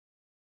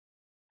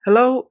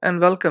Hello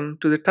and welcome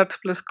to the Touch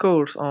Plus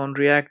course on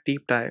React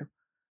Deep Dive.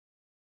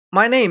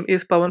 My name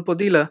is Pawan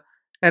Podila,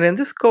 and in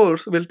this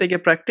course, we'll take a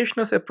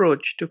practitioner's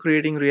approach to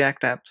creating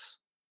React apps.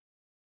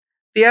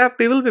 The app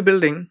we will be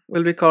building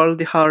will be called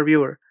the HAR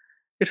Viewer.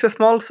 It's a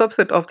small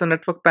subset of the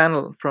network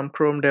panel from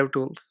Chrome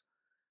DevTools.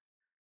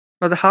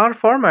 Now, the HAR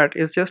format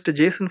is just a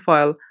JSON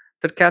file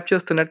that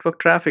captures the network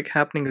traffic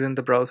happening within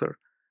the browser.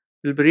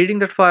 We'll be reading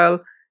that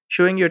file,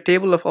 showing you a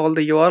table of all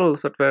the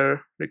URLs that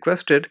were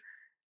requested,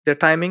 their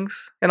timings,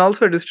 and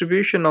also a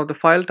distribution of the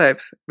file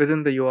types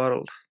within the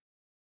URLs.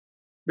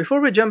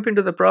 Before we jump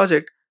into the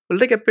project, we'll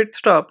take a pit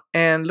stop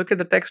and look at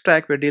the tech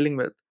stack we're dealing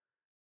with.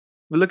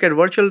 We'll look at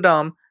Virtual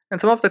DOM and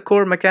some of the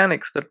core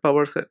mechanics that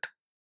powers it.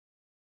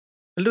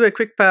 We'll do a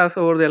quick pass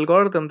over the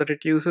algorithm that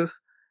it uses,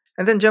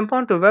 and then jump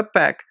on to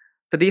Webpack,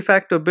 the de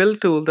facto build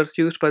tool that's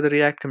used by the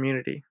React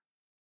community.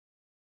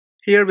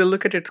 Here we'll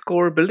look at its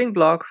core building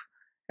blocks,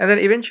 and then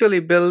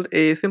eventually build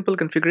a simple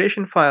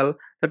configuration file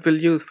that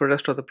we'll use for the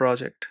rest of the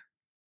project.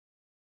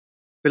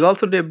 We'll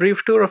also do a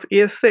brief tour of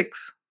ES6,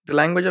 the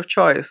language of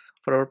choice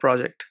for our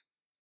project.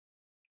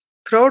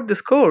 Throughout this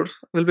course,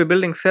 we'll be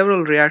building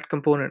several React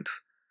components.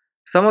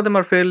 Some of them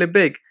are fairly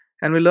big,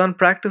 and we'll learn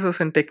practices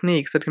and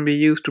techniques that can be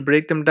used to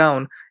break them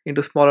down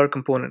into smaller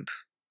components.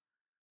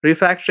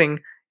 Refactoring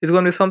is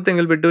going to be something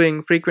we'll be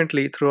doing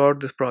frequently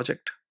throughout this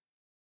project.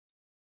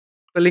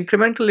 We'll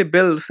incrementally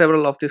build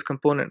several of these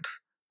components,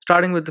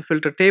 starting with the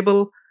filter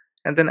table,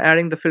 and then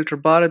adding the filter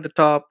bar at the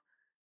top,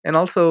 and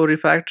also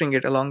refactoring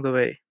it along the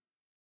way.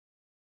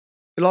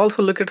 We'll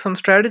also look at some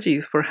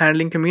strategies for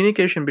handling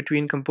communication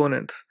between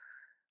components.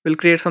 We'll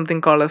create something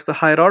called as the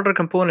higher order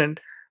component,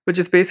 which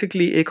is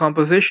basically a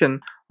composition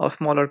of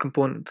smaller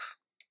components.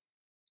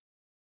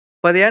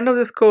 By the end of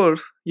this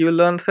course, you will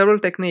learn several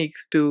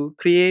techniques to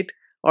create,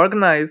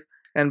 organize,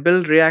 and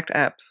build React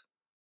apps,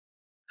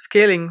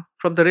 scaling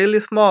from the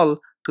really small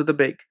to the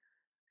big,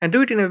 and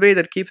do it in a way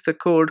that keeps the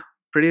code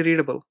pretty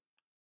readable.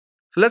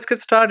 So let's get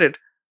started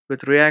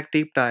with React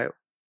Deep Dive.